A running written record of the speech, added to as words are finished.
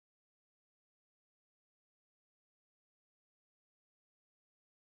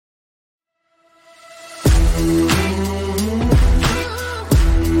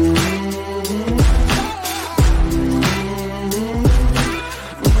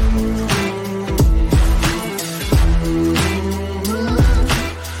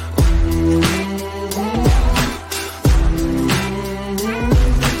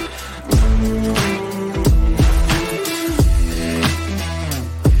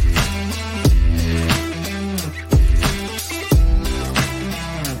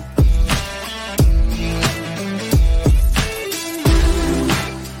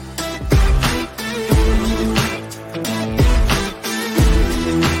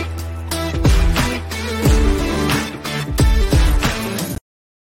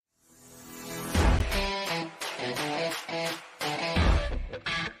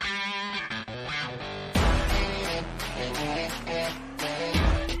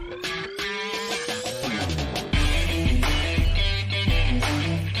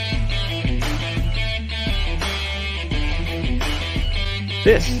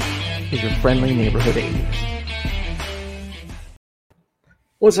This is your friendly neighborhood atheist.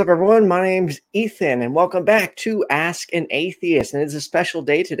 What's up, everyone? My name's Ethan, and welcome back to Ask an Atheist. And it's a special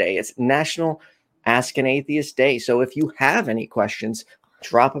day today. It's National Ask an Atheist Day. So if you have any questions,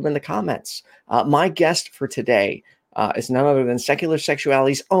 drop them in the comments. My guest for today is none other than Secular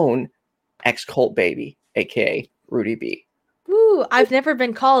Sexuality's own ex-cult baby, aka Rudy B. Ooh, I've never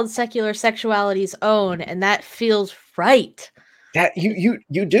been called Secular Sexuality's own, and that feels right. That you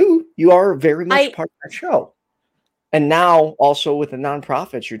do. You are very much part of that show. And now also with the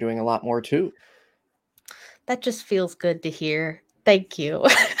nonprofits, you're doing a lot more too. That just feels good to hear. Thank you.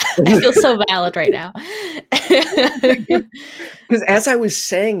 I feel so valid right now. Because as I was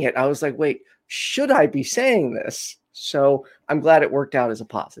saying it, I was like, wait, should I be saying this? So I'm glad it worked out as a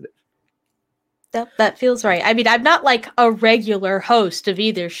positive. That feels right. I mean, I'm not like a regular host of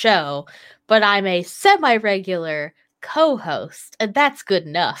either show, but I'm a semi-regular co-host, and that's good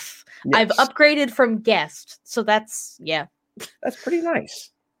enough. Yes. I've upgraded from guest, so that's pretty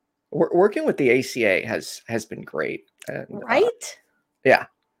nice. Working with the ACA has been great, and, right? Yeah,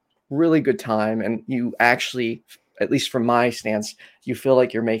 really good time, and you actually, at least from my stance, you feel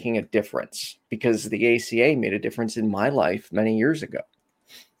like you're making a difference because the ACA made a difference in my life many years ago.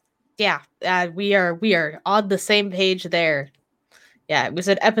 Yeah, we are on the same page there. Yeah, it was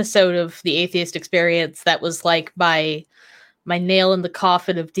an episode of the Atheist Experience that was like my nail in the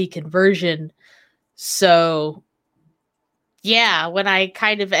coffin of deconversion. So, yeah, when I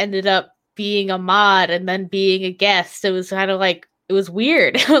kind of ended up being a mod and then being a guest, it was kind of like, it was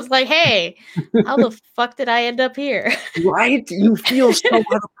weird. I was like, hey, how the fuck did I end up here? Right? You feel so out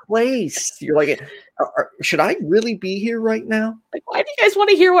of place. You're like, should I really be here right now? Like, why do you guys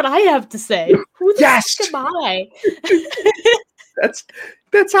want to hear what I have to say? Who the fuck am I?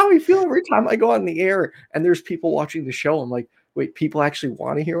 That's how I feel every time I go on the air and there's people watching the show. I'm like, wait, people actually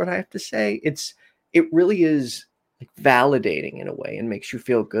want to hear what I have to say? It really is like validating in a way and makes you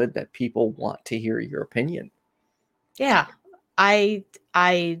feel good that people want to hear your opinion. Yeah. I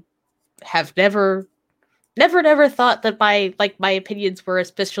have never thought that my opinions were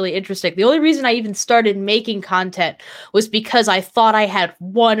especially interesting. The only reason I even started making content was because I thought I had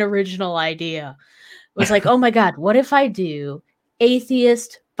one original idea. It was like, oh my God, what if I do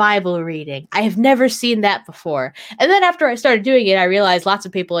atheist Bible reading? I have never seen that before. And then after I started doing it, I realized lots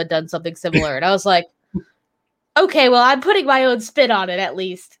of people had done something similar. And I was like, okay, well, I'm putting my own spin on it at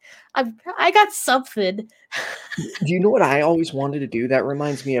least. I got something. Do you know what I always wanted to do? That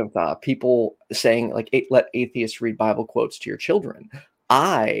reminds me of people saying, like, let atheists read Bible quotes to your children.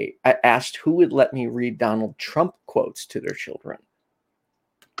 I asked who would let me read Donald Trump quotes to their children.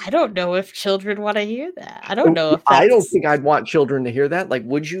 I don't know if children want to hear that. I don't know if that's... I don't think I'd want children to hear that. Like,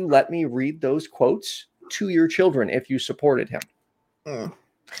 would you let me read those quotes to your children if you supported him?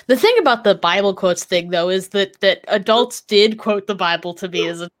 The thing about the Bible quotes thing, though, is that adults did quote the Bible to me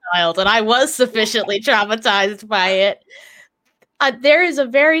as a child, and I was sufficiently traumatized by it. There is a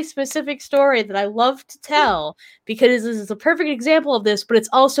very specific story that I love to tell because this is a perfect example of this, but it's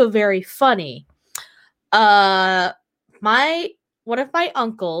also very funny. One of my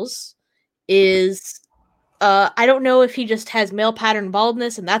uncles is, I don't know if he just has male pattern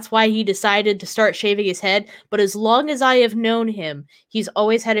baldness and that's why he decided to start shaving his head, but as long as I have known him, he's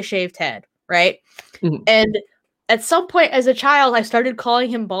always had a shaved head, right? Mm-hmm. And at some point as a child, I started calling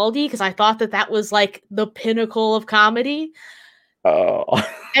him Baldy because I thought that was like the pinnacle of comedy. Oh.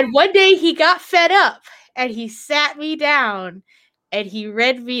 And one day he got fed up and he sat me down and he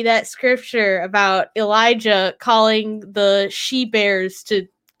read me that scripture about Elijah calling the she-bears to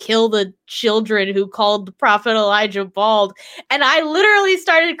kill the children who called the prophet Elijah bald. And I literally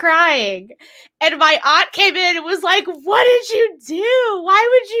started crying. And my aunt came in and was like, what did you do?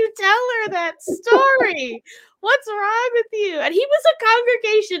 Why would you tell her that story? What's wrong with you? And he was a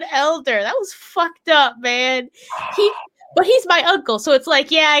congregation elder. That was fucked up, man. But he's my uncle, so it's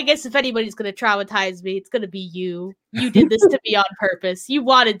like, yeah, I guess if anybody's going to traumatize me, it's going to be you. You did this to me on purpose. You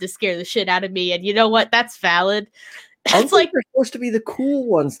wanted to scare the shit out of me, and you know what? That's valid. It's like they're supposed to be the cool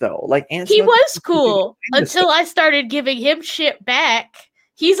ones, though. Like he was cool until I started giving him shit back.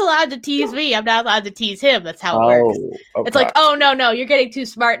 He's allowed to tease me. I'm not allowed to tease him. That's how it works. Okay. It's like, oh, no, you're getting too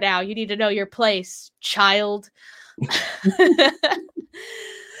smart now. You need to know your place, child.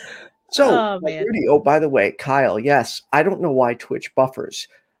 So, Rudy, by the way, Kyle, yes, I don't know why Twitch buffers.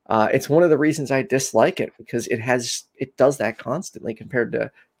 It's one of the reasons I dislike it because it does that constantly compared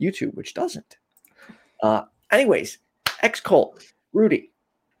to YouTube, which doesn't. Anyways, ex-cult, Rudy,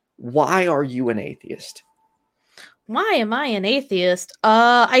 why are you an atheist? Why am I an atheist?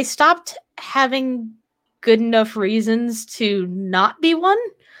 I stopped having good enough reasons to not be one.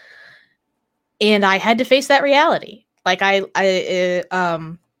 And I had to face that reality. Like I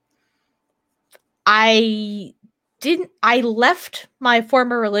left my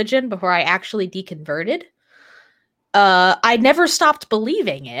former religion before I actually deconverted. I never stopped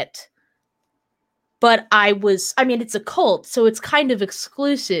believing it, but it's a cult, so it's kind of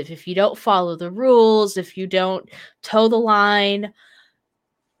exclusive. If you don't follow the rules, if you don't toe the line,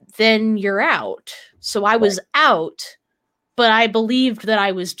 then you're out. So I was out, but I believed that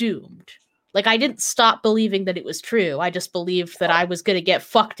I was doomed. Like, I didn't stop believing that it was true. I just believed that I was going to get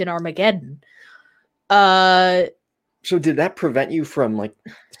fucked in Armageddon. So did that prevent you from, like,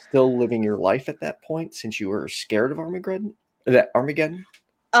 still living your life at that point, since you were scared of Armageddon?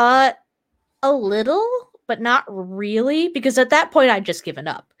 A little, but not really, because at that point I'd just given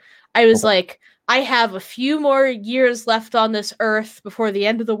up. I was like, I have a few more years left on this earth before the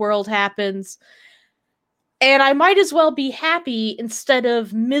end of the world happens, and I might as well be happy instead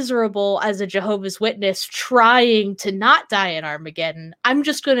of miserable as a Jehovah's Witness trying to not die in Armageddon. I'm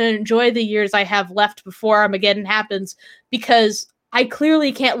just going to enjoy the years I have left before Armageddon happens, because I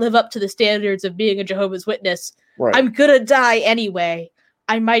clearly can't live up to the standards of being a Jehovah's Witness. Right. I'm going to die anyway.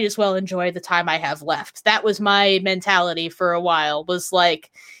 I might as well enjoy the time I have left. That was my mentality for a while, was like,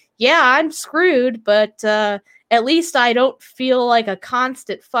 yeah, I'm screwed, but at least I don't feel like a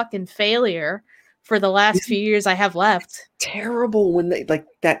constant fucking failure for the last few years I have left. Terrible when they like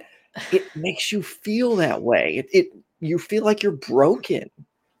that. It makes you feel that way. You feel like you're broken.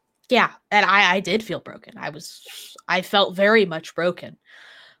 Yeah, and I did feel broken. I felt very much broken.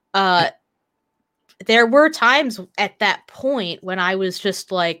 There were times at that point when I was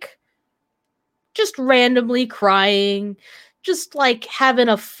just randomly crying, just like having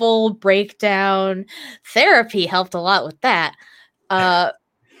a full breakdown. Therapy helped a lot with that. But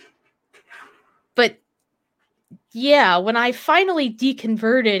yeah, when I finally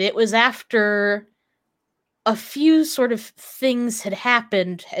deconverted, it was after a few sort of things had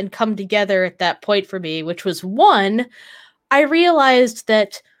happened and come together at that point for me, which was, one, I realized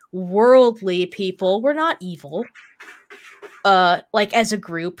that worldly people were not evil. Like, as a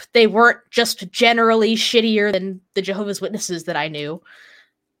group, they weren't just generally shittier than the Jehovah's Witnesses that I knew.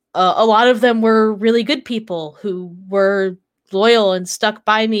 A lot of them were really good people who were loyal and stuck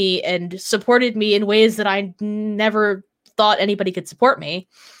by me and supported me in ways that I never thought anybody could support me.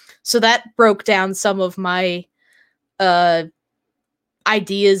 So that broke down some of my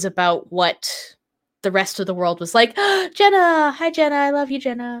ideas about what the rest of the world was like. Jenna! Hi, Jenna. I love you,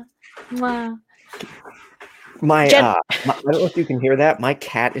 Jenna. Mwah. I don't know if you can hear that. My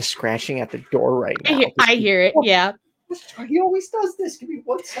cat is scratching at the door right now. I hear it, yeah. He always does this. Give me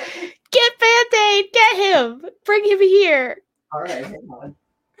 1 second. Get Band-Aid! Get him! Bring him here! All right, hang on.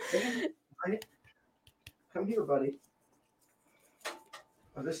 Come here, buddy.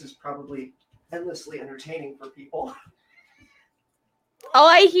 Oh, this is probably endlessly entertaining for people. Oh,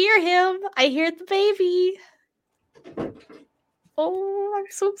 I hear him. I hear the baby. Oh, I'm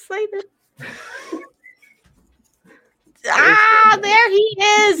so excited. There he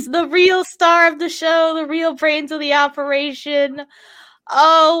is, the real star of the show, the real brains of the operation.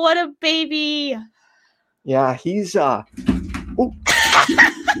 Oh, what a baby. Yeah, he's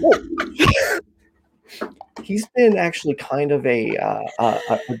he's been actually kind of a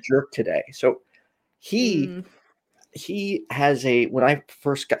jerk today. So he has when I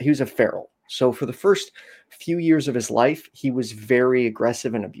first got, he was a feral. So for the first few years of his life, he was very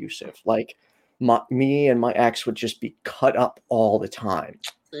aggressive and abusive. Like, me and my ex would just be cut up all the time.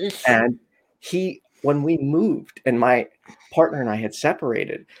 And when we moved and my partner and I had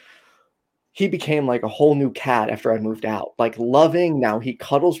separated, he became like a whole new cat after I moved out. Like, loving. Now he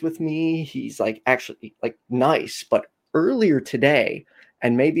cuddles with me. He's like actually like nice. But earlier today,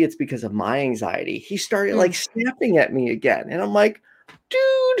 and maybe it's because of my anxiety, he started like snapping at me again. And I'm like,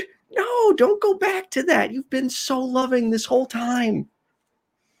 dude, no, don't go back to that. You've been so loving this whole time.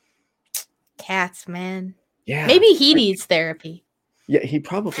 Cats, man. Yeah. Maybe he needs therapy. Yeah, he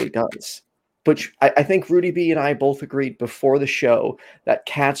probably does. But I think Rudy B and I both agreed before the show that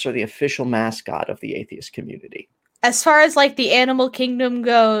cats are the official mascot of the atheist community. As far as like the animal kingdom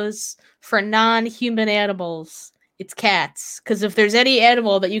goes, for non-human animals, it's cats. Because if there's any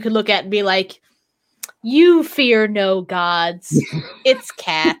animal that you could look at and be like, you fear no gods, it's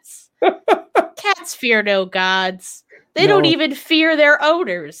cats. Cats fear no gods. They don't even fear their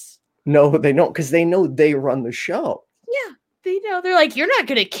owners. No, they don't, because they know they run the show. Yeah, they know. They're like, you're not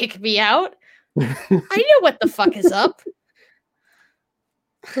going to kick me out. I know what the fuck is up.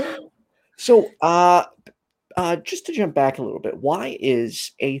 So, just to jump back a little bit, why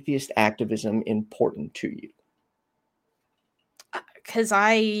is atheist activism important to you? Because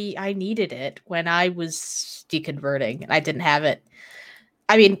I needed it when I was deconverting and I didn't have it.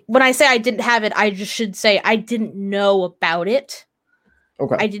 I mean, when I say I didn't have it, I just should say I didn't know about it.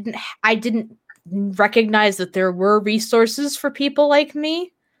 Okay. I didn't recognize that there were resources for people like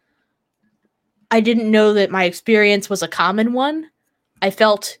me. I didn't know that my experience was a common one. I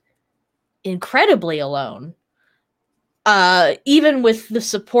felt incredibly alone. Even with the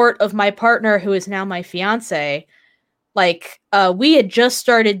support of my partner, who is now my fiance, we had just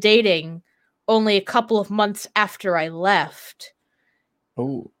started dating only a couple of months after I left.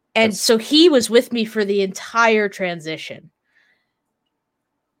 Oh. And so he was with me for the entire transition.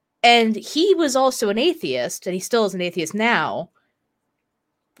 And he was also an atheist, and he still is an atheist now.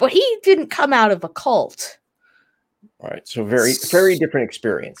 But he didn't come out of a cult. All right. So very, very different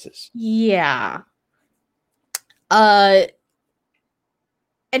experiences. Yeah. And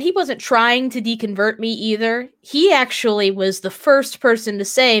he wasn't trying to deconvert me either. He actually was the first person to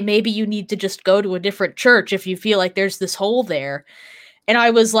say, maybe you need to just go to a different church if you feel like there's this hole there. And I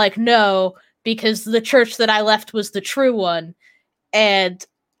was like, no, because the church that I left was the true one. And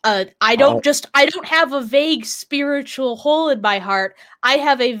I don't have a vague spiritual hole in my heart. I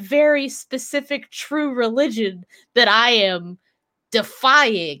have a very specific true religion that I am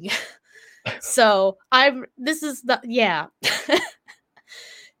defying. So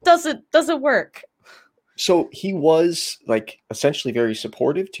doesn't work. So he was like essentially very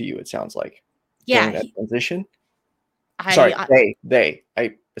supportive to you, it sounds like. Yeah. During that transition. I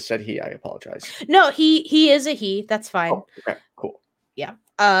said he, I apologize. No, he is a he. That's fine. Oh, okay, cool. Yeah.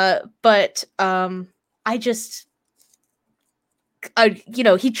 But I just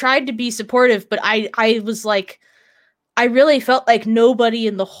he tried to be supportive, but I was like, I really felt like nobody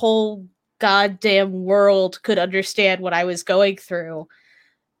in the whole goddamn world could understand what I was going through.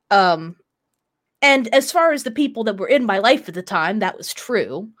 And as far as the people that were in my life at the time, that was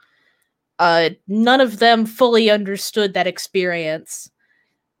true. None of them fully understood that experience.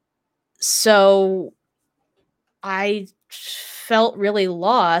 So I felt really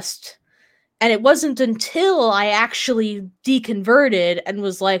lost. And it wasn't until I actually deconverted and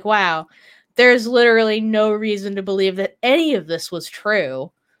was like, wow, there's literally no reason to believe that any of this was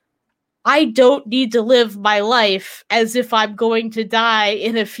true. I don't need to live my life as if I'm going to die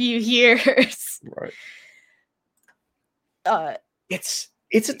in a few years. Right. It's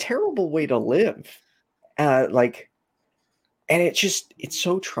a terrible way to live. And it's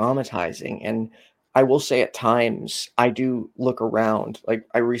so traumatizing. And I will say at times I do look around. Like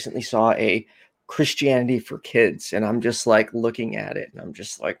I recently saw a Christianity for Kids, and I'm just like looking at it and I'm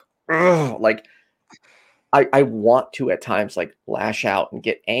just like, ugh, like I want to at times like lash out and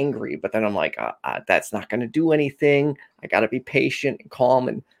get angry, but then I'm like, that's not going to do anything. I got to be patient and calm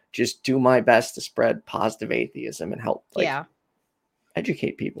and just do my best to spread positive atheism and help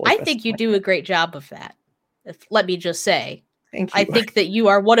educate people. I think you do a great job of that. Let me just say. Thank you. I think that you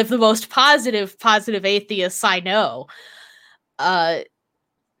are one of the most positive atheists I know. Thank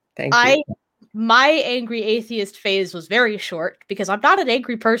you. My angry atheist phase was very short because I'm not an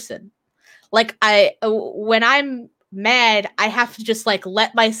angry person. Like when I'm mad, I have to just like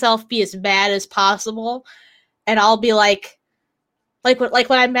let myself be as mad as possible, and I'll be like when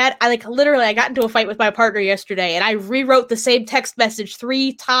I'm mad, I got into a fight with my partner yesterday, and I rewrote the same text message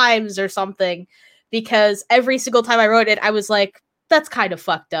 3 times or something. Because every single time I wrote it, I was like, that's kind of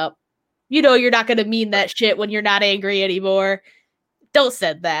fucked up. You know, you're not going to mean that shit when you're not angry anymore. Don't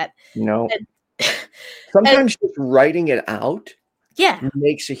send that. No. Sometimes just writing it out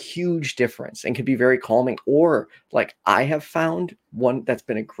makes a huge difference and can be very calming. Or like I have found one that's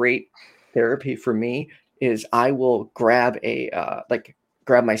been a great therapy for me is I will grab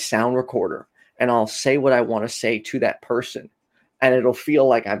grab my sound recorder and I'll say what I want to say to that person. And it'll feel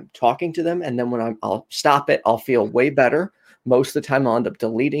like I'm talking to them. And then when I'll stop it, I'll feel way better. Most of the time I'll end up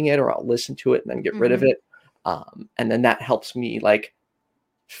deleting it or I'll listen to it and then get rid of it. And then that helps me like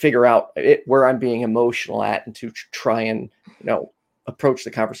figure out where I'm being emotional at and to try and, approach the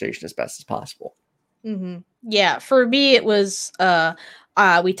conversation as best as possible. Mm-hmm. Yeah. For me, it was, we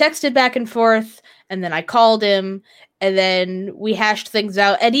texted back and forth and then I called him and then we hashed things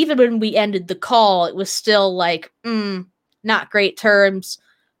out. And even when we ended the call, it was still like, not great terms.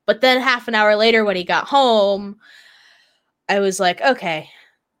 But then half an hour later when he got home, I was like, okay.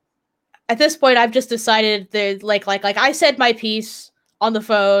 At this point, I've just decided that like I said my piece on the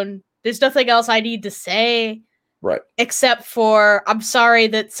phone. There's nothing else I need to say. Right. Except for I'm sorry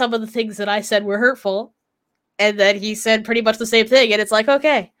that some of the things that I said were hurtful. And then he said pretty much the same thing. And it's like,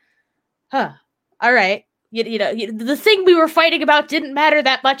 okay. All right. the thing we were fighting about didn't matter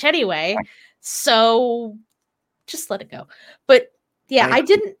that much anyway. So just let it go. But yeah, I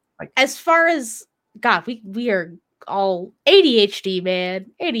didn't, as far as, God, we are all ADHD, man.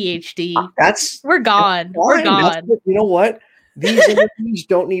 ADHD. We're gone. We're gone. You know what? These interviews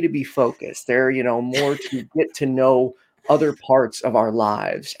don't need to be focused. They're, more to get to know other parts of our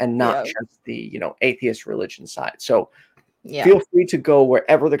lives and not just the, atheist religion side. So feel free to go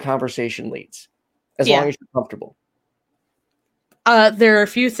wherever the conversation leads, as long as you're comfortable. There are a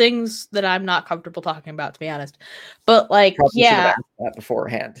few things that I'm not comfortable talking about, to be honest. But like, probably should have asked that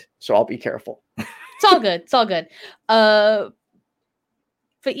beforehand, so I'll be careful. It's all good. It's all good.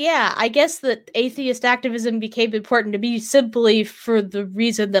 But yeah, I guess that atheist activism became important to me simply for the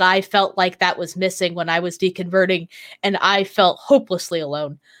reason that I felt like that was missing when I was deconverting, and I felt hopelessly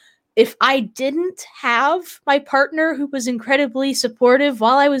alone. If I didn't have my partner who was incredibly supportive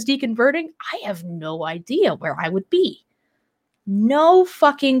while I was deconverting, I have no idea where I would be. No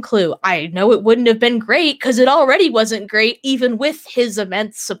fucking clue. I know it wouldn't have been great because it already wasn't great, even with his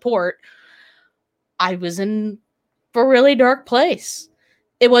immense support. I was in a really dark place.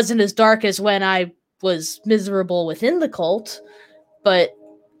 It wasn't as dark as when I was miserable within the cult, but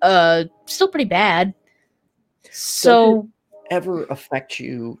still pretty bad. So, does it ever affect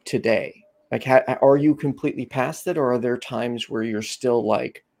you today? Like, are you completely past it, or are there times where you're still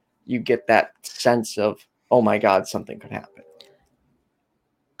like, you get that sense of, oh my God, something could happen?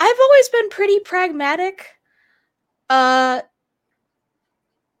 I've always been pretty pragmatic. Like,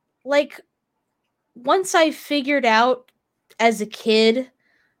 once I figured out as a kid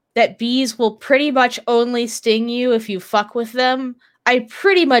that bees will pretty much only sting you if you fuck with them, I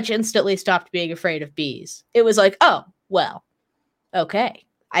pretty much instantly stopped being afraid of bees. It was like, oh, well, okay.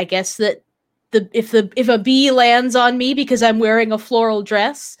 I guess that if a bee lands on me because I'm wearing a floral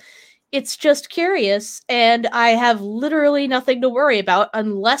dress, it's just curious, and I have literally nothing to worry about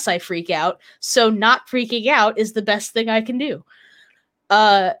unless I freak out. So not freaking out is the best thing I can do.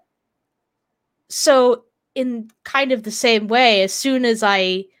 So in kind of the same way, as soon as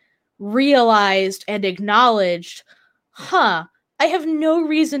I realized and acknowledged, I have no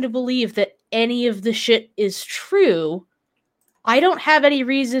reason to believe that any of the shit is true, I don't have any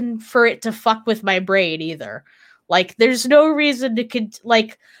reason for it to fuck with my brain either. Like, there's no reason to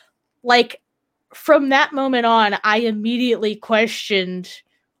like from that moment on, I immediately questioned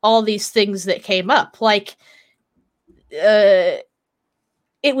all these things that came up. Like, it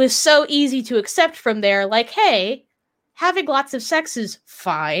was so easy to accept from there. Like, hey, having lots of sex is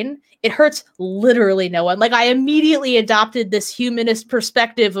fine. It hurts literally no one. Like, I immediately adopted this humanist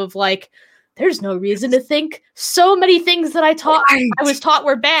perspective of like, there's no reason to think so many things that I was taught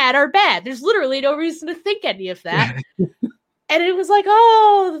were bad are bad. There's literally no reason to think any of that. And it was like,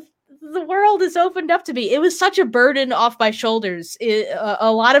 oh, the world is opened up to me. It was such a burden off my shoulders.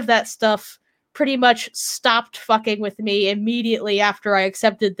 A lot of that stuff pretty much stopped fucking with me immediately after I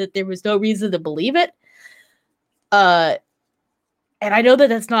accepted that there was no reason to believe it. And I know that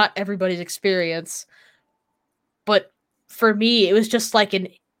that's not everybody's experience, but for me, it was just like an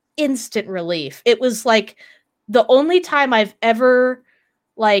instant relief. It was like the only time I've ever,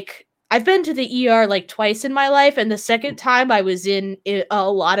 like, I've been to the ER like twice in my life, and the second time I was in a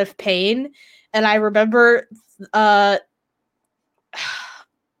lot of pain, and I remember the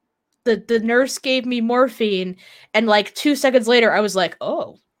nurse gave me morphine, and like 2 seconds later I was like,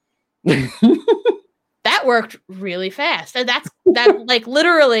 oh. That worked really fast. And that like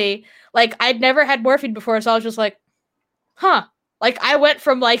literally, like, I'd never had morphine before, so I was just like, huh. Like, I went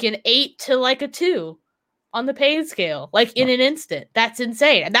from like an 8 to like a 2 on the pain scale, like in an instant. That's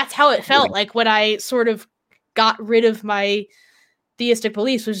insane. And that's how it felt like when I sort of got rid of my theistic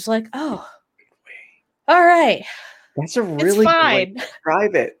beliefs, was just like, oh, all right. That's a really good way to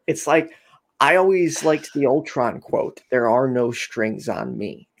describe it. It's like, I always liked the Ultron quote, "There are no strings on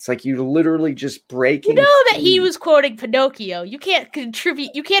me." It's like you literally just breaking. You know that he was quoting Pinocchio. You can't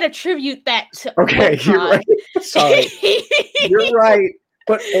attribute that to Okay, Ultron. You're right. Sorry. You're right.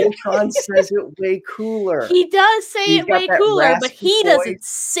 But Ultron says it way cooler. He does say it way cooler, but he doesn't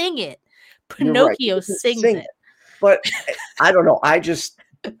sing it. Pinocchio sings it. But I don't know. I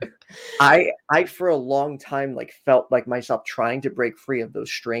for a long time like felt like myself trying to break free of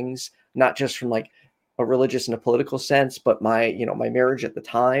those strings, not just from like a religious and a political sense, but my marriage at the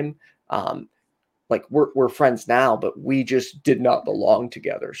time. Like we're friends now, but we just did not belong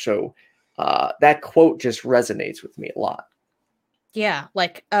together. So that quote just resonates with me a lot. Yeah,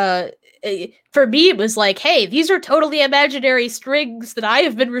 like for me it was like, hey, these are totally imaginary strings that I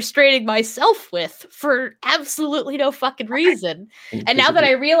have been restraining myself with for absolutely no fucking reason. And now that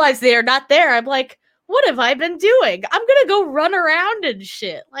I realize they are not there, I'm like, what have I been doing? I'm gonna go run around and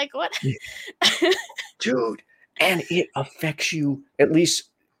shit. Like, what? Dude, and it affects you, at least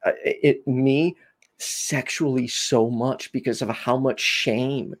me, sexually so much because of how much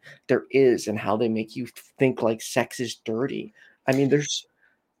shame there is and how they make you think like sex is dirty. I mean, there's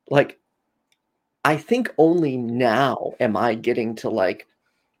like, I think only now am I getting to like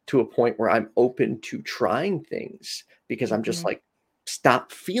to a point where I'm open to trying things because I'm just like,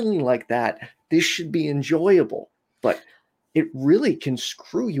 stop feeling like that. This should be enjoyable, but it really can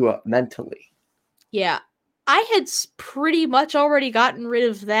screw you up mentally. Yeah. I had pretty much already gotten rid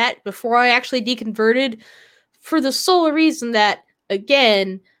of that before I actually deconverted, for the sole reason that,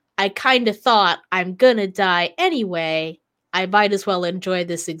 again, I kind of thought, I'm gonna die anyway. I might as well enjoy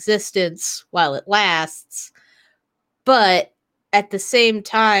this existence while it lasts. But at the same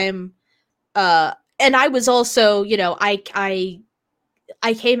time, and I was also, you know, I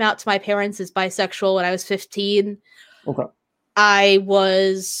came out to my parents as bisexual when I was 15. Okay. I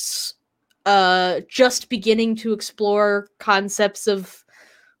was just beginning to explore concepts of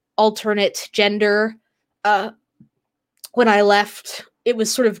alternate gender. When I left, it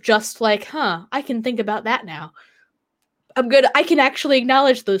was sort of just like, I can think about that now. I can actually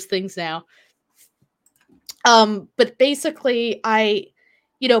acknowledge those things now. But basically,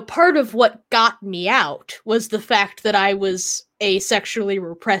 part of what got me out was the fact that I was a sexually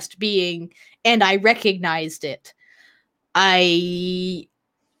repressed being, and I recognized it. I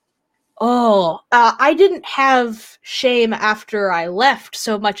didn't have shame after I left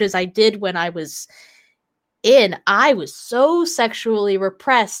so much as I did when I was in. I was so sexually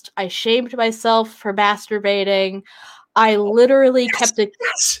repressed. I shamed myself for masturbating. I literally kept it.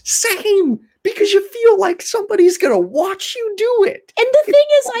 Yes, same. Because you feel like somebody's gonna watch you do it. And the thing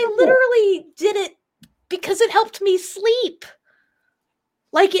is, I literally did it because it helped me sleep.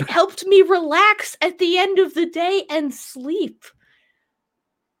 Like, it helped me relax at the end of the day and sleep.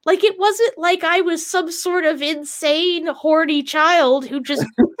 Like, it wasn't like I was some sort of insane, horny child who just,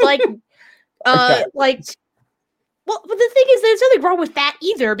 like, well, but the thing is, there's nothing wrong with that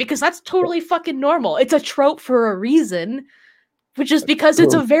either, because that's totally fucking normal. It's a trope for a reason, which is because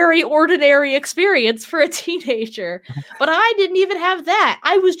it's a very ordinary experience for a teenager. But I didn't even have that.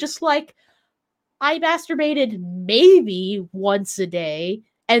 I was just like, I masturbated maybe once a day.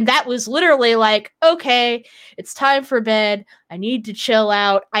 And that was literally like, okay, it's time for bed. I need to chill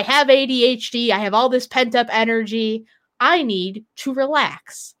out. I have ADHD. I have all this pent up energy. I need to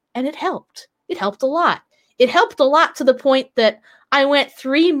relax. And it helped. It helped a lot. It helped a lot to the point that I went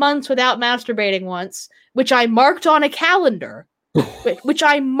 3 months without masturbating once, which I marked on a calendar. That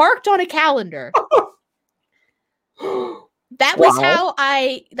was how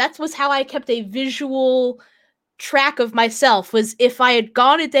I kept a visual track of myself. Was if I had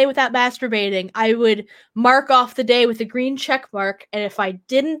gone a day without masturbating, I would mark off the day with a green check mark, and if I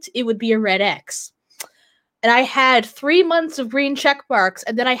didn't, it would be a red X. And I had 3 months of green check marks,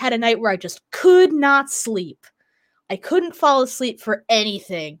 and then I had a night where I just could not sleep. I couldn't fall asleep for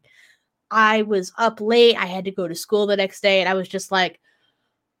anything. I was up late. I had to go to school the next day, and I was just like,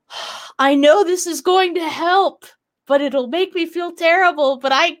 I know this is going to help, but it'll make me feel terrible,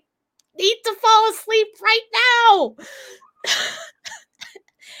 but I need to fall asleep right now.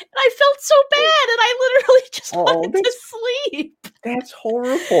 And I felt so bad, and I literally just wanted to sleep. That's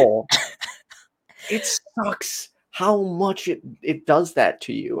horrible. It sucks how much it does that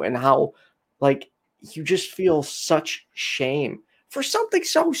to you, and how, like, you just feel such shame for something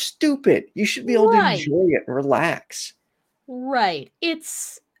so stupid. You should be able to enjoy it and relax. Right.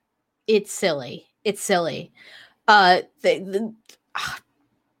 It's silly. It's silly.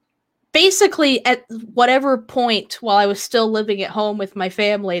 Basically, at whatever point while I was still living at home with my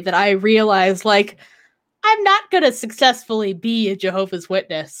family, that I realized, like, I'm not going to successfully be a Jehovah's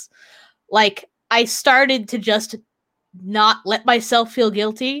Witness. Like, I started to just not let myself feel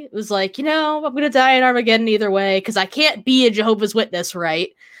guilty. It was like, I'm going to die in Armageddon either way, because I can't be a Jehovah's Witness, right?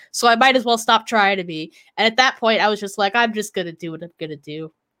 So I might as well stop trying to be. And at that point, I was just like, I'm just going to do what I'm going to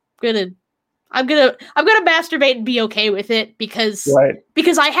do. I'm gonna masturbate and be okay with it because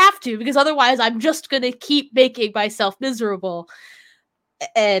I have to, because otherwise I'm just gonna keep making myself miserable.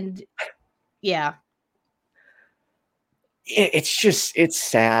 And yeah. It's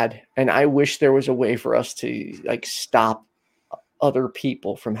sad. And I wish there was a way for us to, like, stop other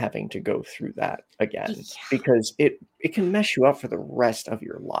people from having to go through that again, because it can mess you up for the rest of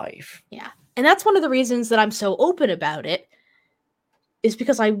your life. Yeah. And that's one of the reasons that I'm so open about it, is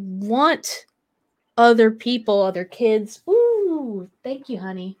because I want other people, other kids. Ooh, thank you,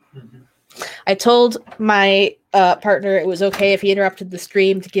 honey. Mm-hmm. I told my partner it was okay if he interrupted the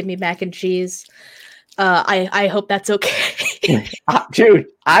stream to give me mac and cheese, I hope that's okay. Dude,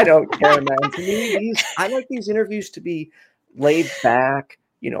 I don't care, man. To me, I like these interviews to be laid back,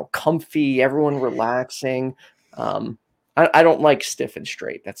 comfy, everyone relaxing. I don't like stiff and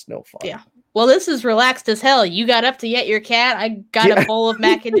straight. That's no fun. Yeah. Well, this is relaxed as hell. You got up to get your cat. I got a bowl of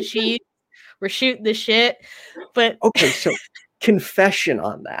mac and cheese. We're shooting the shit. But okay, so confession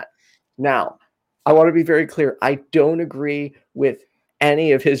on that. Now, I want to be very clear. I don't agree with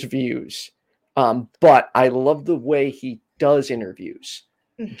any of his views, but I love the way he does interviews.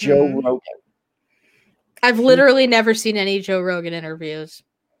 Mm-hmm. Joe Rogan. I've literally never seen any Joe Rogan interviews.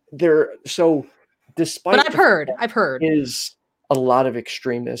 Despite, but I've heard is a lot of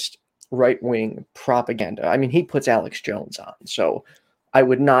extremist right-wing propaganda. I mean, he puts Alex Jones on, so I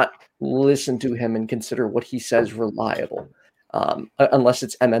would not listen to him and consider what he says reliable, unless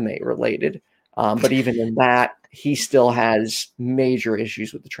it's MMA related. But even in that, he still has major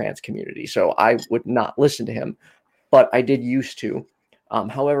issues with the trans community, so I would not listen to him. But I did used to.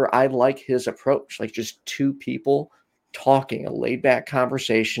 However, I like his approach, like just two people talking, a laid-back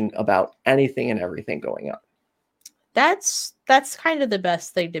conversation about anything and everything going on. That's kind of the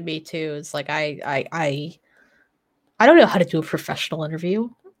best thing to me too. Is like I don't know how to do a professional interview.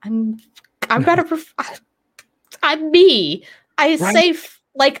 I'm me. I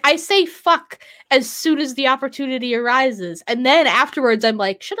say fuck as soon as the opportunity arises, and then afterwards I'm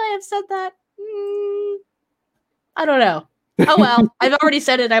like, should I have said that? I don't know. Oh well, I've already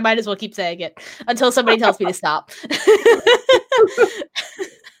said it. I might as well keep saying it until somebody tells me to stop.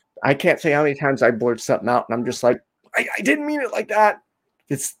 I can't say how many times I blurt something out and I'm just like, I didn't mean it like that.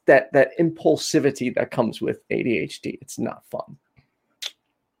 It's that impulsivity that comes with ADHD. It's not fun.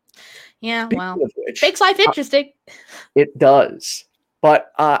 Yeah, well, makes life interesting. It does.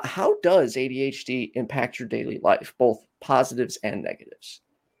 But how does ADHD impact your daily life, both positives and negatives?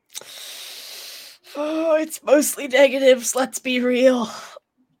 Oh, it's mostly negatives. Let's be real.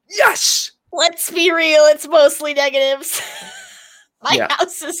 Yes! Let's be real. It's mostly negatives. My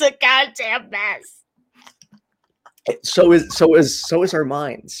house is a goddamn mess. So is our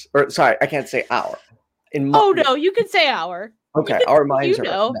minds. Or sorry, I can't say our. No, you can say our. Okay, our minds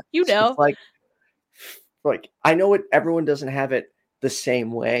are. You know. It's like I know everyone doesn't have it the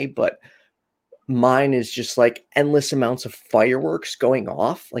same way, but mine is just like endless amounts of fireworks going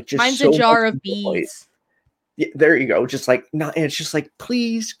off. Like just mine's a jar of bees. Yeah, there you go. Just like not. It's just like,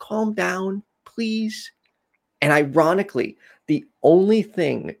 please calm down, please. And ironically, the only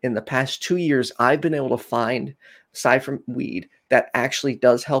thing in the past 2 years I've been able to find, aside from weed, that actually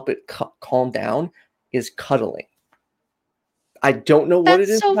does help it calm down is cuddling. I don't know what it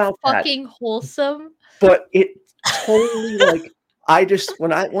is about that. That's so fucking wholesome. But it totally like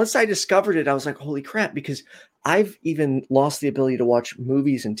once I discovered it, I was like, holy crap, because I've even lost the ability to watch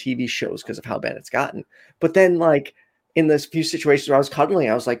movies and TV shows because of how bad it's gotten. But then like in those few situations where I was cuddling,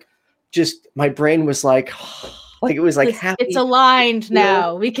 I was like, just my brain was like it was like happy. It's aligned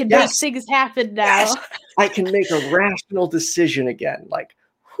now. We can make things happen now. Yes. I can make a rational decision again. Like,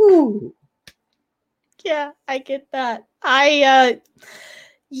 whoo. Yeah, I get that. My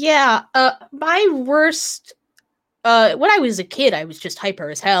worst, when I was a kid, I was just hyper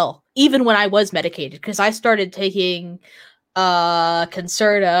as hell, even when I was medicated, because I started taking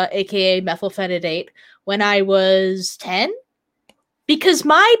Concerta, aka methylphenidate, when I was 10, because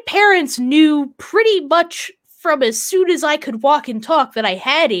my parents knew pretty much from as soon as I could walk and talk that I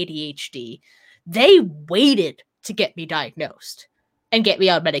had ADHD. They waited to get me diagnosed and get me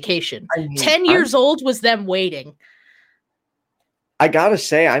on medication. 10 years old was them waiting. I gotta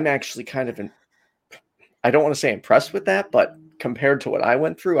say, I'm actually kind of I don't want to say impressed with that, but compared to what I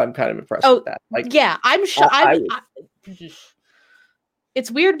went through, I'm kind of impressed with that. Like, yeah, I'm sure. It's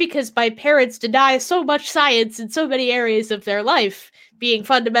weird because my parents deny so much science in so many areas of their life, being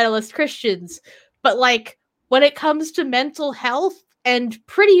fundamentalist Christians. But like when it comes to mental health and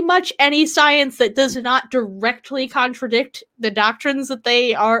pretty much any science that does not directly contradict the doctrines that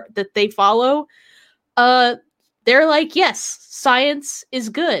they follow, they're like, yes, science is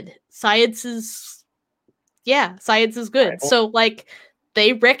good. Science is good. So like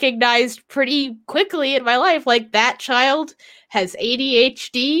they recognized pretty quickly in my life, like that child has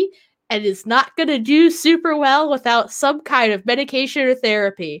ADHD and is not going to do super well without some kind of medication or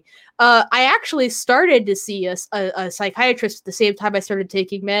therapy. I actually started to see a psychiatrist at the same time I started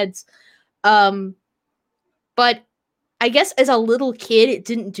taking meds. But I guess as a little kid, it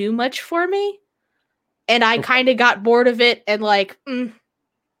didn't do much for me. And I kind of got bored of it and like,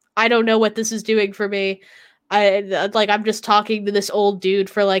 I don't know what this is doing for me. I'm just talking to this old dude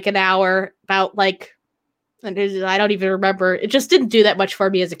for like an hour about like, and I don't even remember. It just didn't do that much for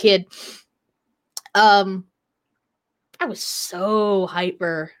me as a kid. I was so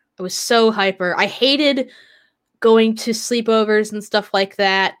hyper. I hated going to sleepovers and stuff like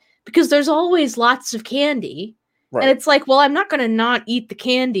that because there's always lots of candy. Right. And it's like, well, I'm not going to not eat the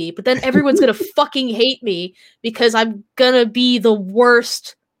candy, but then everyone's going to fucking hate me because I'm going to be the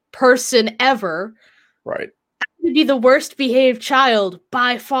worst person ever. Right. I'm going to be the worst behaved child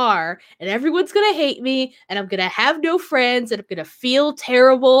by far, and everyone's going to hate me, and I'm going to have no friends, and I'm going to feel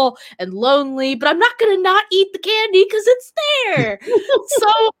terrible and lonely, but I'm not going to not eat the candy because it's there.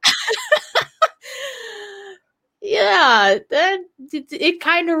 So, yeah, it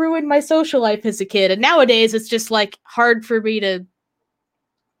kind of ruined my social life as a kid, and nowadays it's just like hard for me to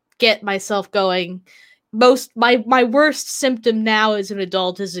get myself going. My worst symptom now as an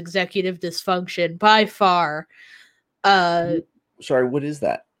adult is executive dysfunction by far. Sorry, what is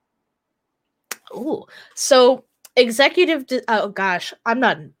that? Oh, so executive. Oh gosh, I'm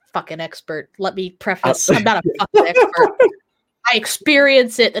not a fucking expert. Let me preface: I'm not a fucking expert. I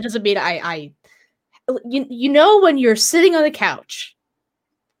experience it. That doesn't mean I. You know when you're sitting on the couch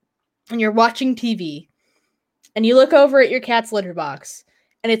and you're watching TV, and you look over at your cat's litter box,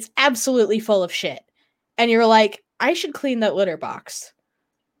 and it's absolutely full of shit, and you're like, I should clean that litter box,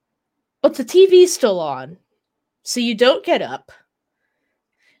 but the TV's still on. So you don't get up.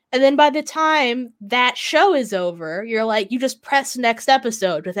 And then by the time that show is over, you're like, you just press next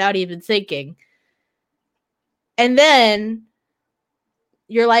episode without even thinking. And then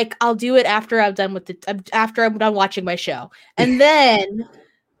you're like, I'll do it after I'm done after I'm done watching my show. And then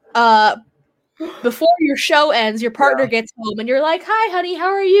before your show ends, your partner gets home and you're like, hi, honey, how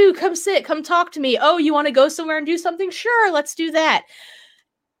are you? Come sit, come talk to me. Oh, you want to go somewhere and do something? Sure, let's do that.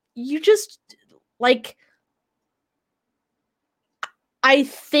 You just like... I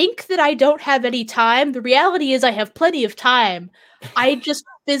think that I don't have any time. The reality is I have plenty of time. I just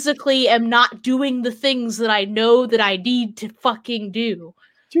physically am not doing the things that I know that I need to fucking do.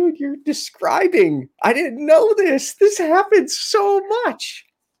 Dude, you're describing. I didn't know this. This happens so much.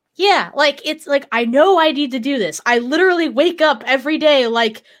 Yeah, like it's like I know I need to do this. I literally wake up every day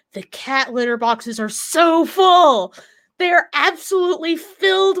like the cat litter boxes are so full. They're absolutely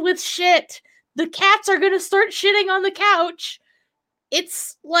filled with shit. The cats are going to start shitting on the couch.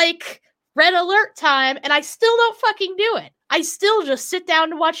 It's like red alert time, and I still don't fucking do it. I still just sit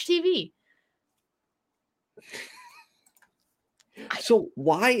down to watch TV. So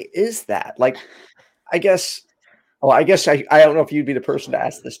why is that? Like, I guess I don't know if you'd be the person to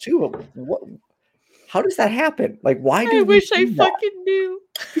ask this too, but how does that happen? Like, why do I wish I fucking knew.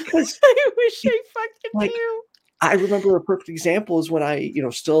 Because I wish I fucking knew. I remember a perfect example is when I,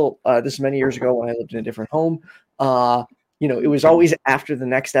 still this many years ago when I lived in a different home, it was always after the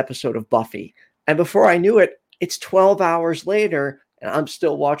next episode of Buffy. And before I knew it, it's 12 hours later and I'm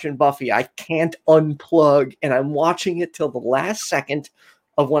still watching Buffy. I can't unplug and I'm watching it till the last second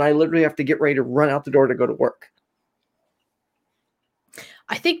of when I literally have to get ready to run out the door to go to work.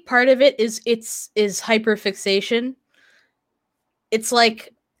 I think part of it is hyperfixation. It's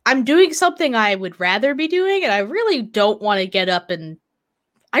like I'm doing something I would rather be doing and I really don't want to get up and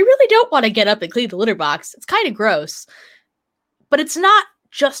clean the litter box. It's kind of gross. But it's not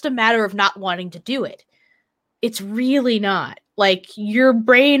just a matter of not wanting to do it. It's really not. Like, your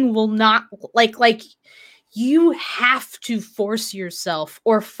brain will not... Like you have to force yourself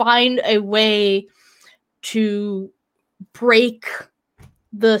or find a way to break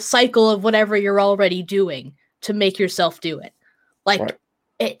the cycle of whatever you're already doing to make yourself do it. Like, right.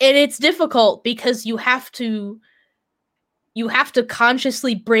 And it's difficult because you have to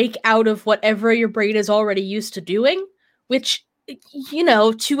consciously break out of whatever your brain is already used to doing, which...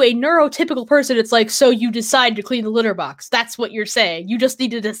 to a neurotypical person, it's like, so you decide to clean the litter box. That's what you're saying. You just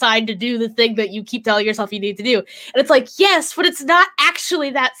need to decide to do the thing that you keep telling yourself you need to do. And it's like, yes, but it's not actually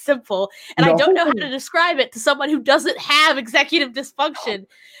that simple. And I don't know how to describe it to someone who doesn't have executive dysfunction.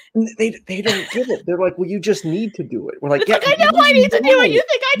 They don't get it. They're like, well, you just need to do it. We're like, yeah, I know I need to do it. You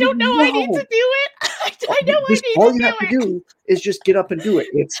think I don't know I need to do it? I know I need to do it. All you have to do is just get up and do it.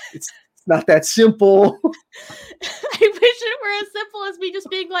 It's not that simple. I wish it were as simple as me just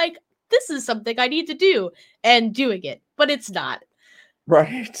being like, this is something I need to do and doing it, but it's not.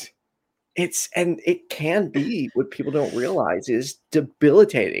 Right. And it can be what people don't realize is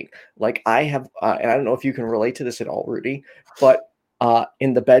debilitating. Like I have, and I don't know if you can relate to this at all, Rudy, but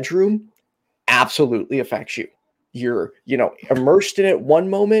in the bedroom, absolutely affects you. You're, immersed in it one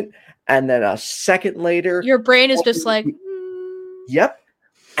moment, and then a second later, your brain is just like, yep.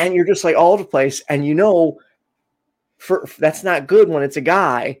 And you're just like all over the place. And that's not good when it's a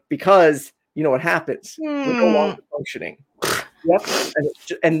guy because what happens. We're no longer functioning. Yep.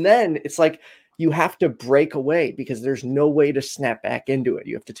 And then it's like you have to break away because there's no way to snap back into it.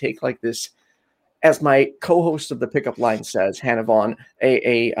 You have to take like this, as my co-host of the Pickup Line says, Hannah Vaughn,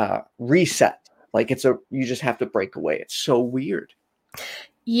 a reset. Like you just have to break away. It's so weird.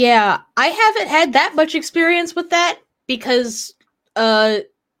 Yeah, I haven't had that much experience with that because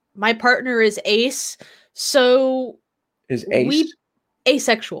my partner is ace, so is ace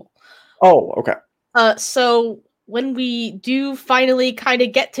asexual. Oh, okay. So when we do finally kind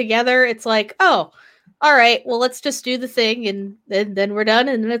of get together, it's like, oh, all right, well, let's just do the thing, and then we're done,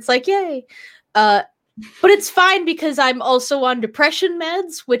 and then it's like, yay. But it's fine because I'm also on depression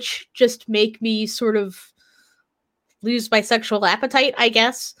meds, which just make me sort of lose my sexual appetite, I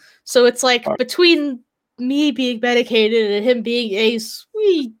guess. So it's like between me being medicated and him being ace,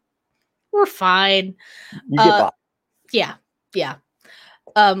 we're fine. You get by. Yeah.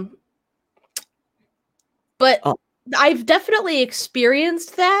 But I've definitely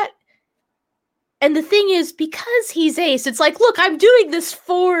experienced that. And the thing is, because he's ace, it's like, look, I'm doing this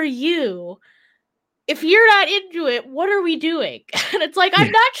for you. If you're not into it, what are we doing? And it's like,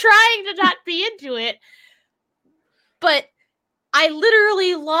 I'm not trying to not be into it. But I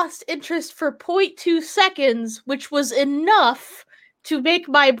literally lost interest for 0.2 seconds, which was enough to make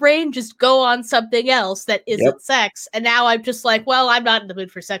my brain just go on something else that isn't sex. And now I'm just like, well, I'm not in the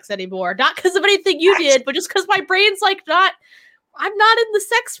mood for sex anymore. Not because of anything you did, but just because my brain's like I'm not in the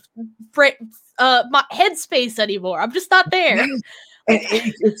sex my headspace anymore. I'm just not there. And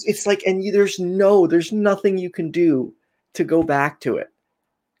it's like, and there's nothing you can do to go back to it.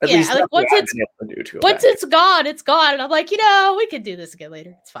 At least like once it's gone, it's gone. And I'm like, we could do this again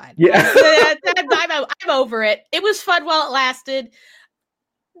later. It's fine. Yeah. I'm over it. It was fun while it lasted.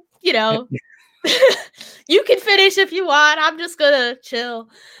 You can finish if you want. I'm just gonna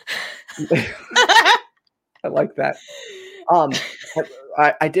chill. I like that.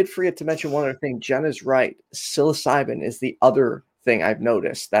 I did forget to mention one other thing. Jenna's right. Psilocybin is the other thing I've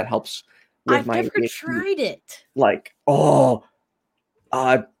noticed that helps with I've never tried it. Like,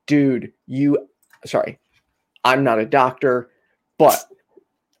 dude, sorry, I'm not a doctor, but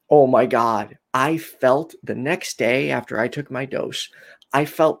oh my God, I felt the next day after I took my dose, I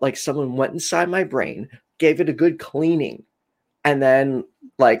felt like someone went inside my brain, gave it a good cleaning, and then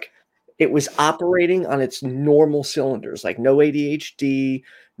like it was operating on its normal cylinders, like no ADHD,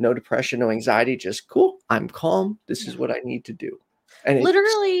 no depression, no anxiety, just cool. I'm calm. This is what I need to do. And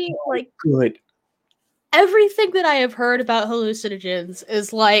literally it's so good. Everything that I have heard about hallucinogens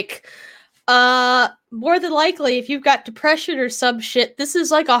is like, more than likely, if you've got depression or some shit, this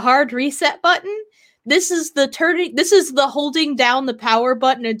is like a hard reset button. This is the holding down the power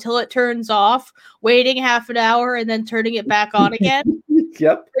button until it turns off, waiting half an hour, and then turning it back on again.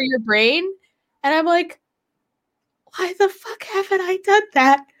 Yep. For your brain. And I'm like, why the fuck haven't I done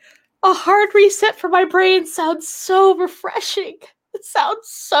that? A hard reset for my brain sounds so refreshing. It sounds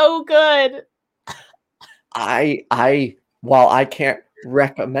so good. While I can't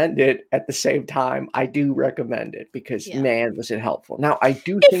recommend it, at the same time, I do recommend it because man, was it helpful. Now I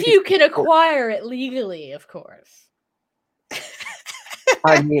do think if you can acquire it legally, of course.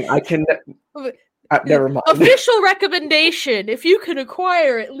 I mean, I can. Never mind. Official recommendation: if you can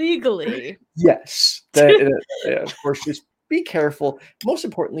acquire it legally. Yes, of course. Just be careful. Most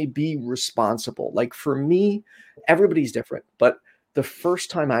importantly, be responsible. Like for me, everybody's different, but the first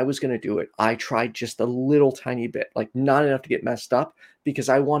time I was going to do it, I tried just a little tiny bit, like not enough to get messed up, because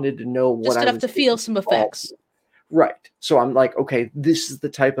I wanted to know what I was enough to feel some effects. Right. So I'm like, okay, this is the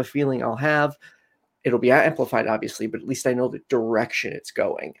type of feeling I'll have. It'll be amplified, obviously, but at least I know the direction it's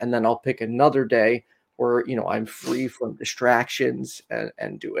going. And then I'll pick another day where, I'm free from distractions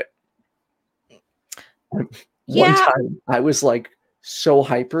and do it. One time I was like so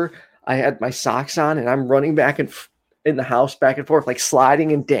hyper. I had my socks on and I'm running back and in the house back and forth, like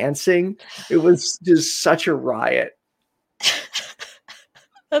sliding and dancing. It was just such a riot.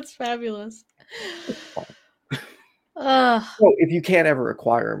 That's fabulous. So if you can't ever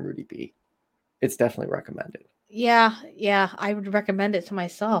acquire a Rudy B, it's definitely recommended. Yeah, I would recommend it to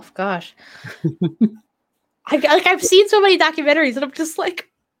myself. Gosh, I've seen so many documentaries, and I'm just like,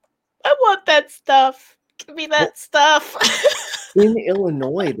 I want that stuff. Give me that stuff. In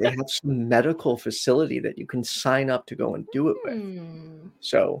Illinois, they have some medical facility that you can sign up to go and do it with.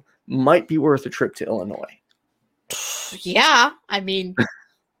 So might be worth a trip to Illinois. Yeah, I mean,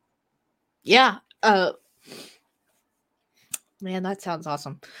 yeah. Man, that sounds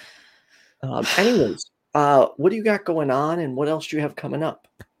awesome. Anyways, what do you got going on, and what else do you have coming up?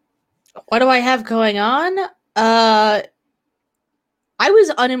 What do I have going on? I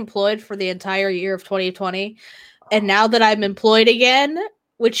was unemployed for the entire year of 2020, and now that I'm employed again,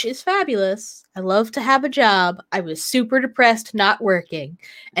 which is fabulous. I love to have a job. I was super depressed not working.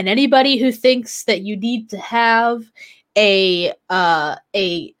 And anybody who thinks that you need to have a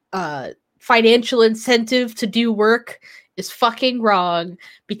financial incentive to do work is fucking wrong,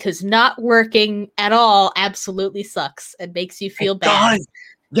 because not working at all absolutely sucks and makes you feel bad.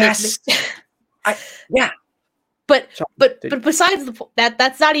 Yes. Yeah. But besides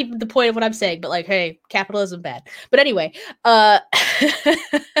that's not even the point of what I'm saying. But like, hey, capitalism bad. But anyway,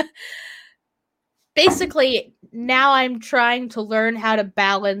 basically now I'm trying to learn how to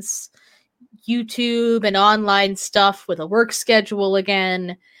balance YouTube and online stuff with a work schedule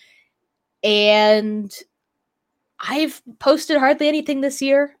again. And I've posted hardly anything this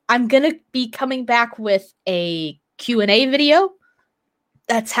year. I'm going to be coming back with a Q&A video.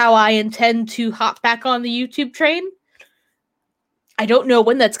 That's how I intend to hop back on the YouTube train. I don't know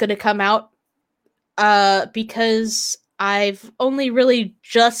when that's going to come out because I've only really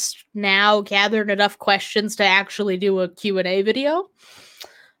just now gathered enough questions to actually do a Q&A video.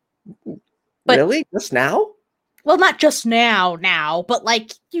 But, really? Just now? Well, not just now, but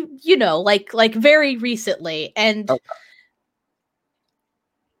like you know, like very recently. And okay.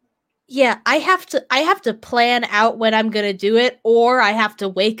 Yeah, I have to plan out when I'm going to do it, or I have to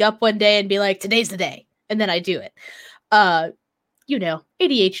wake up one day and be like, today's the day, and then I do it. You know,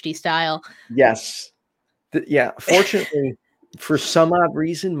 ADHD style. Yes. Yeah, fortunately, for some odd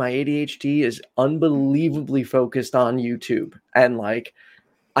reason, my ADHD is unbelievably focused on YouTube, and like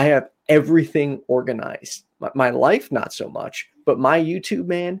I have everything organized. My life, not so much, but my YouTube,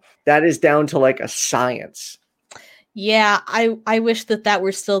 man, that is down to like a science. Yeah, I wish that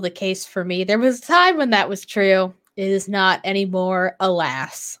were still the case for me. There was a time when that was true. It is not anymore,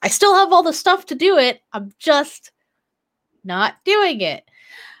 alas. I still have all the stuff to do it. I'm just not doing it.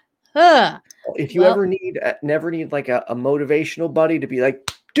 If you ever need like a motivational buddy to be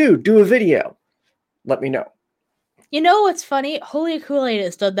like, dude, do a video, let me know. You know what's funny? Holy Kool-Aid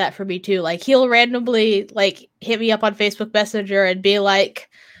has done that for me too. Like he'll randomly like hit me up on Facebook Messenger and be like,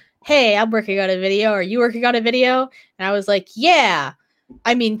 hey, I'm working on a video. Are you working on a video? And I was like, yeah.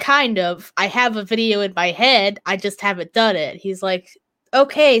 I mean, kind of. I have a video in my head. I just haven't done it. He's like,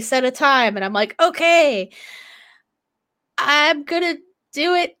 okay, set a time. And I'm like, okay, I'm going to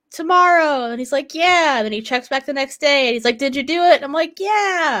do it tomorrow. And he's like, yeah. And then he checks back the next day and he's like, did you do it? And I'm like,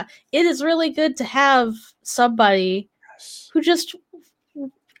 yeah. It is really good to have somebody who just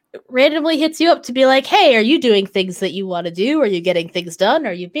randomly hits you up to be like, hey, are you doing things that you want to do? Are you getting things done?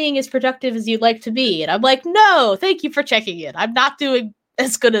 Are you being as productive as you'd like to be? And I'm like, no, thank you for checking in. I'm not doing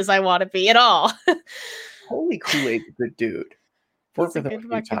as good as I want to be at all. Holy Kool-Aid's a good dude. He's a good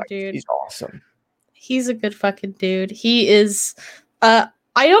fucking dude. He's awesome. He's a good fucking dude. He is, I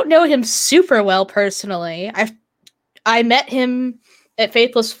don't know him super well personally. I met him at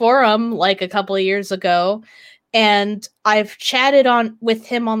Faithless Forum like a couple of years ago, and I've chatted with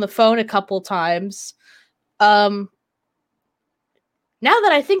him on the phone a couple times. Now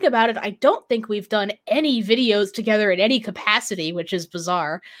that I think about it, I don't think we've done any videos together in any capacity, which is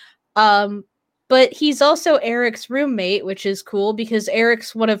bizarre. But he's also Eric's roommate, which is cool because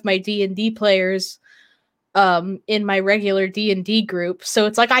Eric's one of my D&D players in my regular D&D group. So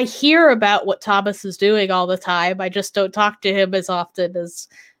it's like I hear about what Thomas is doing all the time. I just don't talk to him as often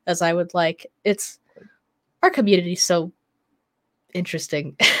as I would like. Our community's so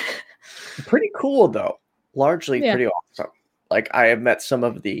interesting. Pretty cool, though. Largely pretty awesome. Like, I have met some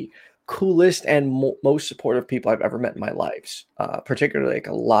of the coolest and most supportive people I've ever met in my life. Particularly, like,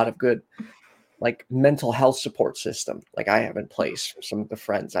 a lot of good, like, mental health support system. Like, I have in place for some of the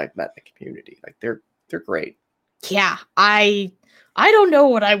friends I've met in the community. Like, they're great. Yeah, I don't know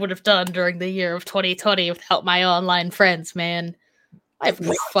what I would have done during the year of 2020 without my online friends, man.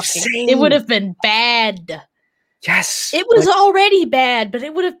 It would have been bad. Yes. It was already bad, but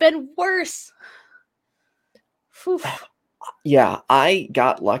it would have been worse. Whew. Yeah, I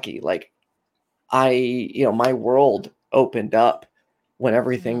got lucky. Like, my world opened up when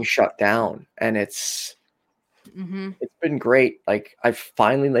everything shut down, and it's been great. Like, I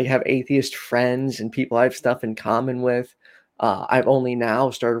finally have atheist friends and people I have stuff in common with. I've only now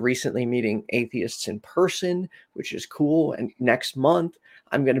started recently meeting atheists in person, which is cool. And next month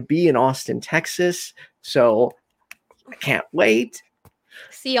I'm going to be in Austin, Texas. So I can't wait.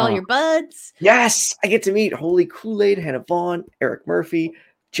 See all your buds. Yes. I get to meet Holy Kool-Aid, Hannah Vaughn, Eric Murphy,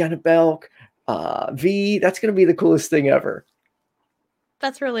 Jenna Belk, V. That's going to be the coolest thing ever.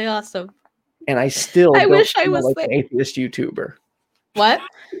 That's really awesome. And I wish I was like an atheist YouTuber. What?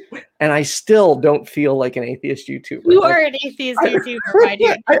 And I still don't feel like an atheist YouTuber. You are an atheist YouTuber, my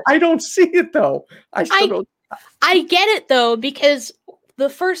dude. I don't see it though. I get it though, because the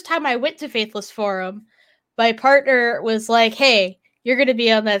first time I went to Faithless Forum, my partner was like, "Hey, you're going to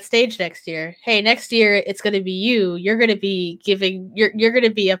be on that stage next year. Hey, next year it's going to be you. You're going to be giving. You're going to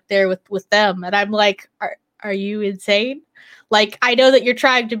be up there with them." And I'm like, "Are you insane? Like, I know that you're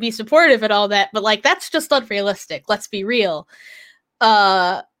trying to be supportive and all that, but like that's just unrealistic. Let's be real."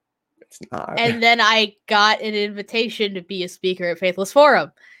 It's not. And then I got an invitation to be a speaker at Faithless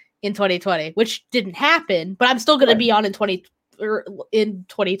Forum in 2020, which didn't happen, but I'm still going to be on in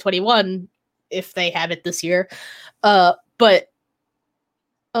 2021 if they have it this year. But I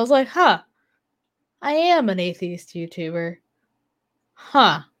was like, I am an atheist YouTuber.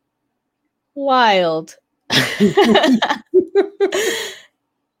 Wild.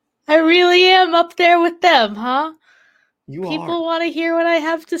 I really am up there with them, huh? People want to hear what I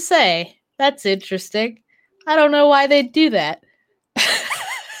have to say. That's interesting. I don't know why they'd do that.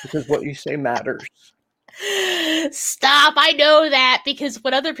 Because what you say matters. Stop. I know that because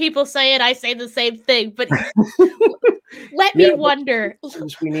when other people say it, I say the same thing. But let me wonder.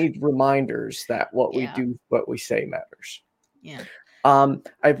 We need reminders that what we do, what we say matters. Yeah. I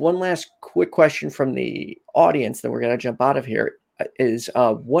have one last quick question from the audience, then we're going to jump out of here. Is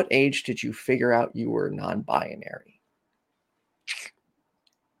what age did you figure out you were non-binary?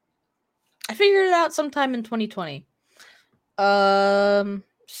 I figured it out sometime in 2020.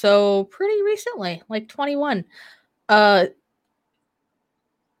 So pretty recently, like 21. I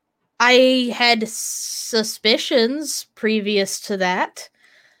had suspicions previous to that.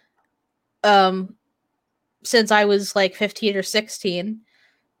 Since I was like 15 or 16.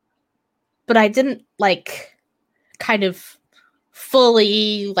 But I didn't like kind of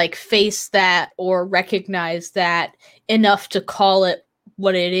fully like face that or recognize that enough to call it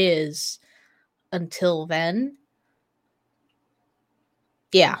what it is until then.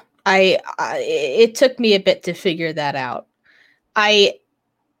 Yeah, it took me a bit to figure that out.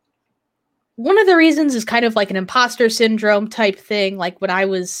 One of the reasons is kind of like an imposter syndrome type thing. Like when I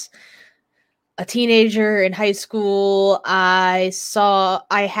was a teenager in high school, I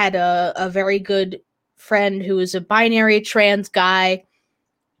had a very good friend who was a binary trans guy,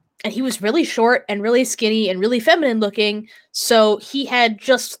 and he was really short and really skinny and really feminine looking. So he had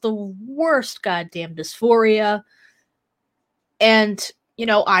just the worst goddamn dysphoria. And, you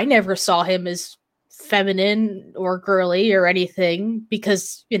know, I never saw him as feminine or girly or anything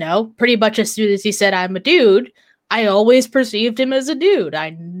because, you know, pretty much as soon as he said I'm a dude, I always perceived him as a dude.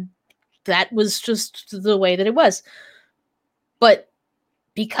 That was just the way that it was. But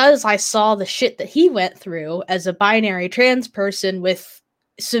because I saw the shit that he went through as a binary trans person with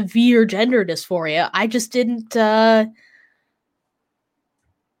severe gender dysphoria, I just didn't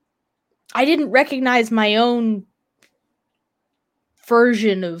recognize my own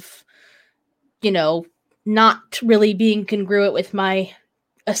version of, you know, not really being congruent with my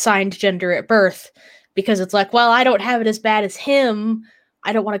assigned gender at birth, because it's like, well, I don't have it as bad as him.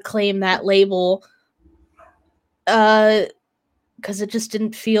 I don't want to claim that label. Because it just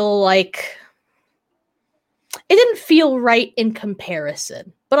didn't feel like... It didn't feel right in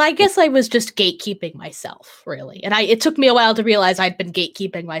comparison. But I guess I was just gatekeeping myself, really. And it took me a while to realize I'd been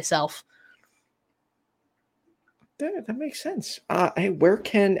gatekeeping myself. That makes sense. Hey, where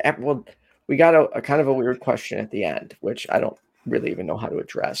can everyone... We got a kind of a weird question at the end, which I don't really even know how to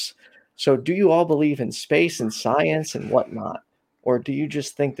address. So do you all believe in space and science and whatnot? Or do you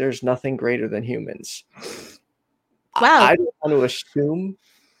just think there's nothing greater than humans? Wow. I don't want to assume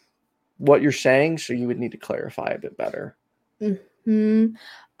what you're saying, so you would need to clarify a bit better. Mm-hmm.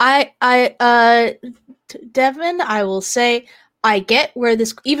 Devin, I will say, I get where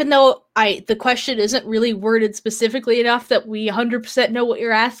this, even though the question isn't really worded specifically enough that we 100% know what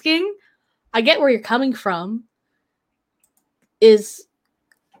you're asking, I get where you're coming from. Is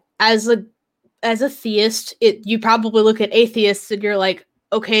as a theist, you probably look at atheists and you're like,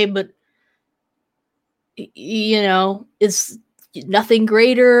 okay, but you know, is nothing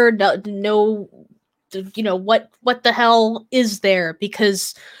greater? No, you know, what the hell is there?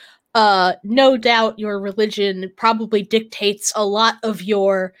 Because no doubt your religion probably dictates a lot of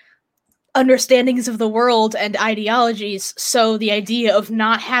your understandings of the world and ideologies, so the idea of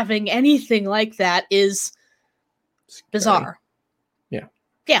not having anything like that is bizarre.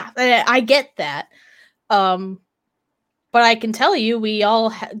 Yeah, I get that. But I can tell you, we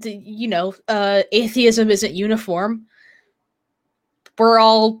all, you know, atheism isn't uniform. We're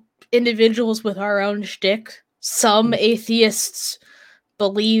all individuals with our own shtick. Some atheists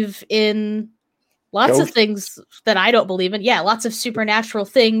believe in lots of things that I don't believe in. Yeah, lots of supernatural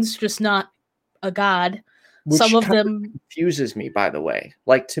things, just not a god. Which some of them confuses me, by the way.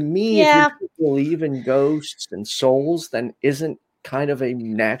 Like, to me, if you believe in ghosts and souls, then isn't kind of a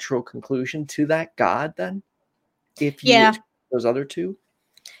natural conclusion to that God then? If you Yeah. accept those other two?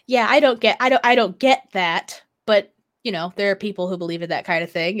 Yeah, I don't get that, but there are people who believe in that kind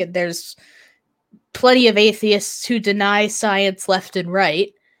of thing, and there's plenty of atheists who deny science left and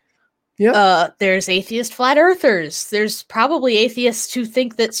right. Yeah. There's atheist flat earthers. There's probably atheists who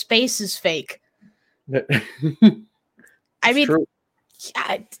think that space is fake. I mean, true.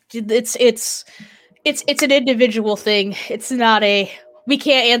 it's an individual thing. It's not we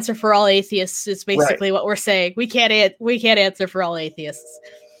can't answer for all atheists. Is basically what we're saying. We can't answer for all atheists.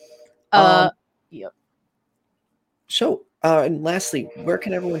 Yep. So, and lastly, where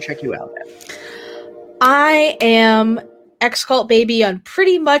can everyone check you out at? I am X-Cult Baby on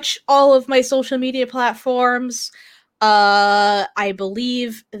pretty much all of my social media platforms. I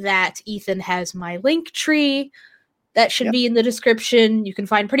believe that Ethan has my link tree. That should be in the description. You can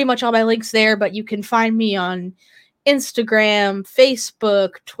find pretty much all my links there, but you can find me on Instagram,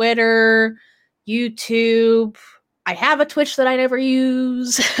 Facebook, Twitter, YouTube. I have a Twitch that I never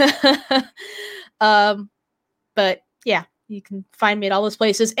use. But yeah, you can find me at all those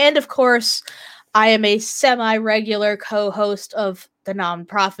places. And of course, I am a semi-regular co-host of The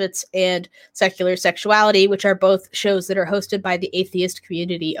Nonprofits and Secular Sexuality, which are both shows that are hosted by the atheist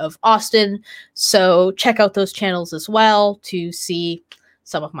community of Austin. So check out those channels as well to see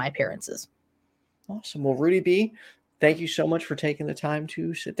some of my appearances. Awesome. Well, Rudy B, thank you so much for taking the time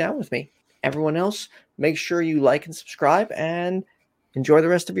to sit down with me. Everyone else, make sure you like and subscribe and enjoy the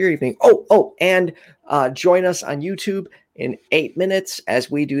rest of your evening. And join us on YouTube in 8 minutes as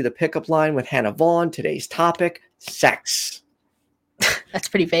we do the pickup line with Hannah Vaughn. Today's topic, sex. That's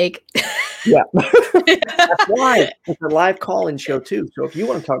pretty vague. Yeah. That's live. It's a live call-in show too. So if you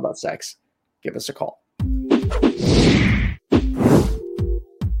want to talk about sex, give us a call.